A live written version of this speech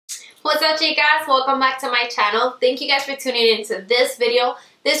What's up, you guys? Welcome back to my channel. Thank you guys for tuning into this video.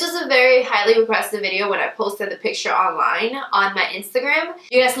 This was a very highly requested video when I posted the picture online on my Instagram.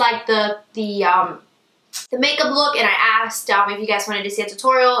 You guys liked the makeup look, and I asked if you guys wanted to see a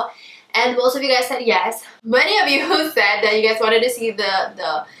tutorial, and most of you guys said yes. Many of you said that you guys wanted to see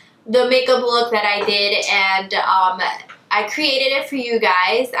the makeup look that I did, and I created it for you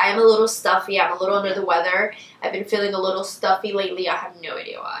guys. I am a little stuffy. I'm a little under the weather. I've been feeling a little stuffy lately. I have no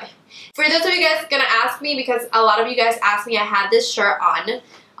idea why. For those of you guys gonna ask me, because a lot of you guys asked me, I had this shirt on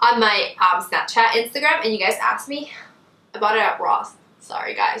my Snapchat, Instagram, and you guys asked me. I bought it at Ross.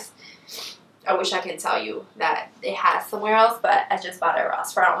 Sorry, guys. I wish I could tell you that it has somewhere else, but I just bought it at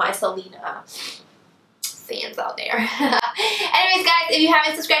Ross for all my Selena fans out there. Anyways, guys, if you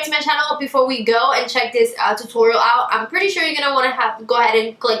haven't subscribed to my channel, before we go and check this tutorial out, I'm pretty sure you're gonna want to go ahead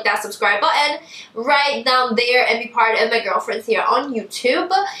and click that subscribe button right down there and be part of my girlfriends here on YouTube.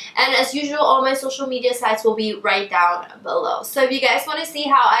 And as usual, all my social media sites will be right down below. So if you guys want to see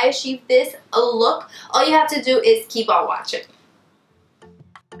how I achieve this look, all you have to do is keep on watching.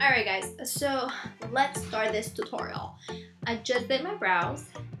 Alright guys, so let's start this tutorial. I just did my brows.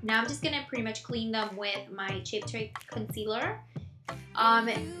 Now I'm just gonna pretty much clean them with my Shape Tape concealer.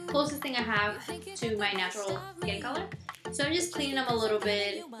 Closest thing I have to my natural skin color. So I'm just cleaning them a little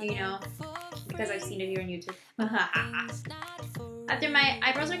bit, you know, because I've seen it here on YouTube. After my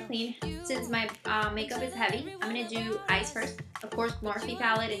eyebrows are clean, since my makeup is heavy, I'm gonna do eyes first. Of course, Morphe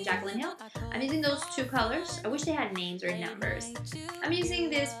palette and Jaclyn Hill. I'm using those two colors. I wish they had names or numbers. I'm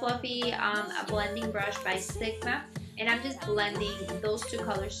using this fluffy a blending brush by Sigma, and I'm just blending those two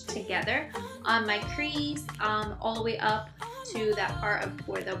colors together on my crease, all the way up to that part of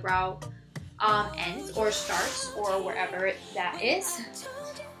where the brow ends or starts, or wherever that is.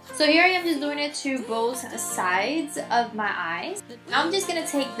 So here I am just doing it to both sides of my eyes. Now I'm just gonna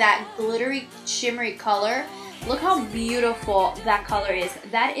take that glittery, shimmery color. Look how beautiful that color is.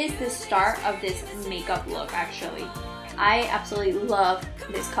 That is the start of this makeup look, actually. I absolutely love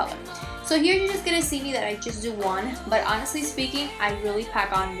this color. So here you're just gonna see me that I just do one, but honestly speaking, I really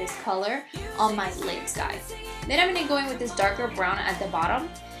pack on this color on my lids, guys. Then I'm gonna go in with this darker brown at the bottom,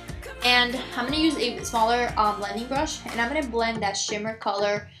 and I'm gonna use a smaller blending brush, and I'm gonna blend that shimmer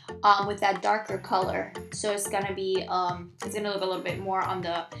color with that darker color. So it's gonna be, it's gonna look a little bit more on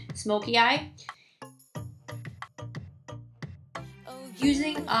the smoky eye.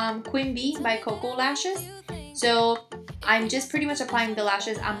 Using Queen Bee by Coco Lashes. So I'm just pretty much applying the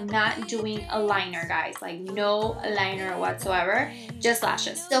lashes. I'm not doing a liner, guys, like no liner whatsoever, just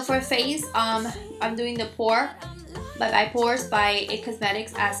lashes. So for face, I'm doing the Pores by It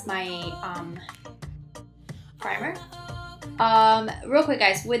Cosmetics as my primer. Real quick,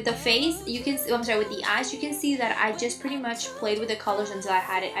 guys, with the face, you can, with the eyes, you can see that I just pretty much played with the colors until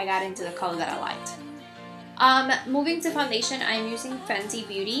I got into the color that I liked. Moving to foundation, I'm using Fenty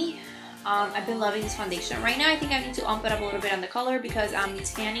Beauty. I've been loving this foundation. Right now, I think I need to ump it up a little bit on the color because I'm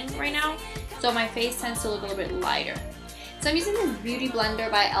tanning right now, so my face tends to look a little bit lighter. So I'm using this Beauty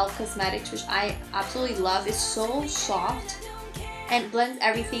Blender by e.l.f. Cosmetics, which I absolutely love. It's so soft and blends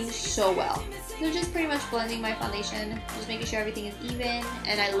everything so well. So just pretty much blending my foundation, just making sure everything is even,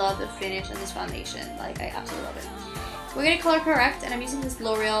 and I love the finish on this foundation. Like, I absolutely love it. We're gonna color correct, and I'm using this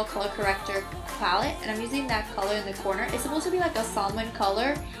L'Oreal Color Corrector palette, and I'm using that color in the corner. It's supposed to be like a salmon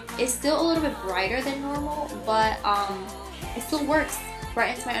color. It's still a little bit brighter than normal, but it still works.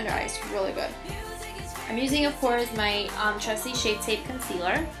 Brightens my under eyes really good. I'm using, of course, my trusty Shape Tape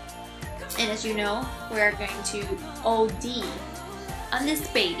concealer, and as you know, we're going to OD on this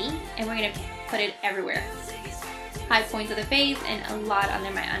baby, and we're gonna put it everywhere. High points of the face and a lot under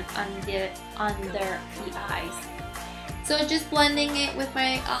the eyes. So just blending it with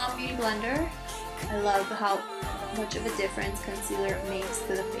my Beauty Blender. I love how much of a difference concealer makes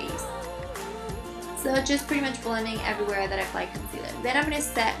to the face. So just pretty much blending everywhere that I apply concealer. Then I'm going to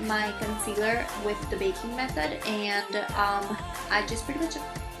set my concealer with the baking method, and I just pretty much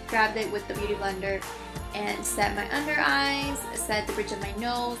grabbed it with the Beauty Blender and set my under eyes, set the bridge of my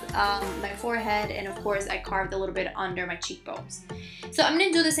nose, my forehead, and of course I carved a little bit under my cheekbones. So I'm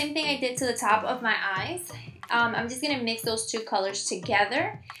going to do the same thing I did to the top of my eyes. I'm just going to mix those two colors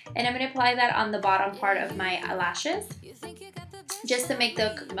together, and I'm going to apply that on the bottom part of my eyelashes, just to make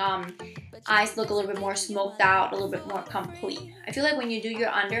the eyes look a little bit more smoked out, a little bit more complete. I feel like when you do your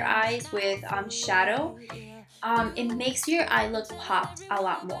under eyes with shadow, it makes your eye look popped a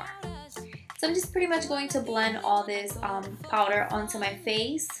lot more. So I'm just pretty much going to blend all this powder onto my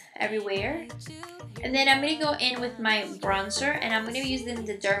face everywhere. And then I'm going to go in with my bronzer, and I'm going to be using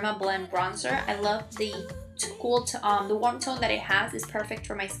the Derma Blend bronzer. I love the the warm tone that it has is perfect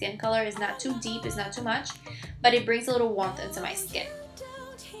for my skin color. It's not too deep, it's not too much, but it brings a little warmth into my skin.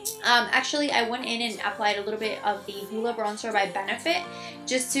 Actually, I went in and applied a little bit of the Hoola Bronzer by Benefit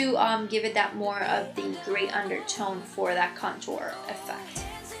just to give it that more of the gray undertone for that contour effect.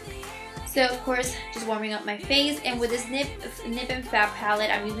 So of course, just warming up my face, and with this Nip and Fab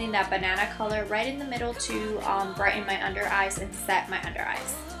palette, I'm using that banana color right in the middle to brighten my under eyes and set my under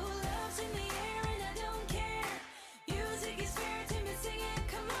eyes.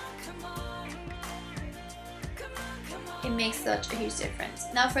 It makes such a huge difference.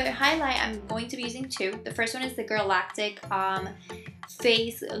 Now for the highlight, I'm going to be using two. The first one is the Galactic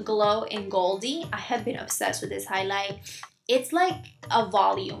Face Glow in Goldie. I have been obsessed with this highlight. It's like a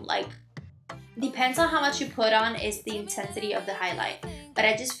volume, like depends on how much you put on is the intensity of the highlight. But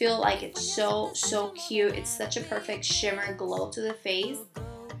I just feel like it's so cute. It's such a perfect shimmer glow to the face.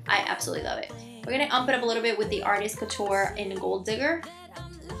 I absolutely love it. We're gonna amp it up a little bit with the Artist Couture in Gold Digger.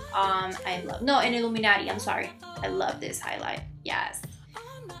 In Illuminati, I'm sorry. I love this highlight. Yes.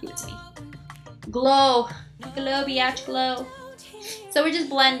 Give it to me. Glow. Glow, biatch, glow. So we're just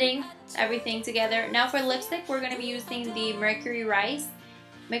blending everything together. Now for lipstick, we're going to be using the Mercury Rising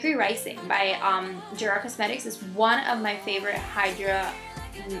by Gerard Cosmetics. It's one of my favorite Hydra.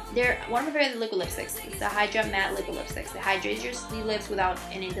 They're one of my favorite liquid lipsticks. It's the Hydra Matte Liquid Lipsticks. It hydrates your lips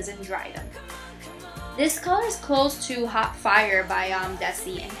and it doesn't dry them. This color is close to Hot Fire by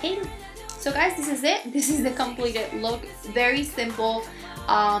Desi and Katie. So guys, this is it. This is the completed look. Very simple,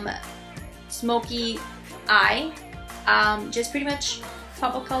 smoky eye. Just pretty much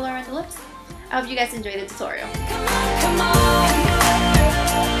pop of color on the lips. I hope you guys enjoyed the tutorial. Come on, come on.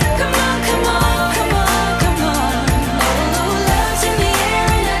 Come on, come on, come on, come on. Oh, love's in the air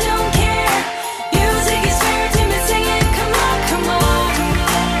and I don't care. Music is fair to me singing. Come on, come on.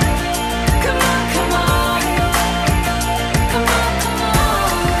 Come on, come on. Come on, come on.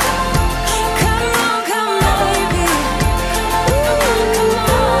 Come on, come on, baby.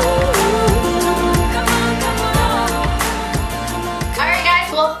 Come on, come on. Alright guys,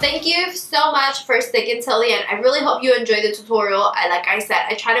 well thank you so much for sticking till the end. I really hope you enjoyed the tutorial. Like I said,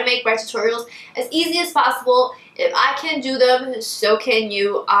 I try to make my tutorials as easy as possible. If I can do them, so can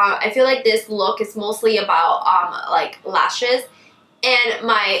you. I feel like this look is mostly about like lashes and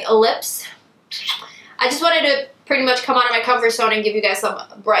my lips. I just wanted to pretty much come out of my comfort zone and give you guys some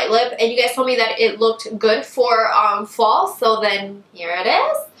bright lip, and you guys told me that it looked good for fall, so then here it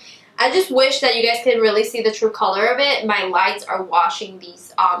is. I just wish that you guys can really see the true color of it. My lights are washing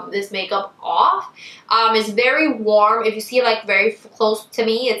these this makeup off. It's very warm. If you see like very close to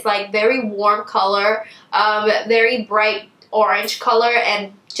me, it's like very warm color, very bright orange color,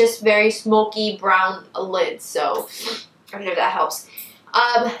 and just very smoky brown lids. So I don't know if that helps.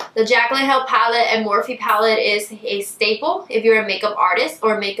 The Jaclyn Hill palette and Morphe palette is a staple if you're a makeup artist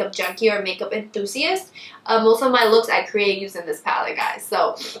or makeup junkie or makeup enthusiast. Most of my looks I create using this palette, guys.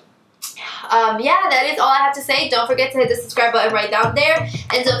 So yeah, that is all I have to say. Don't forget to hit the subscribe button right down there,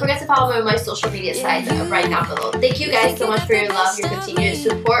 and don't forget to follow me on my social media sites right down below. Thank you guys so much for your love, your continued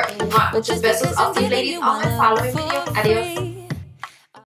support. Muchos besos. I'll see you ladies on my following video. Adios.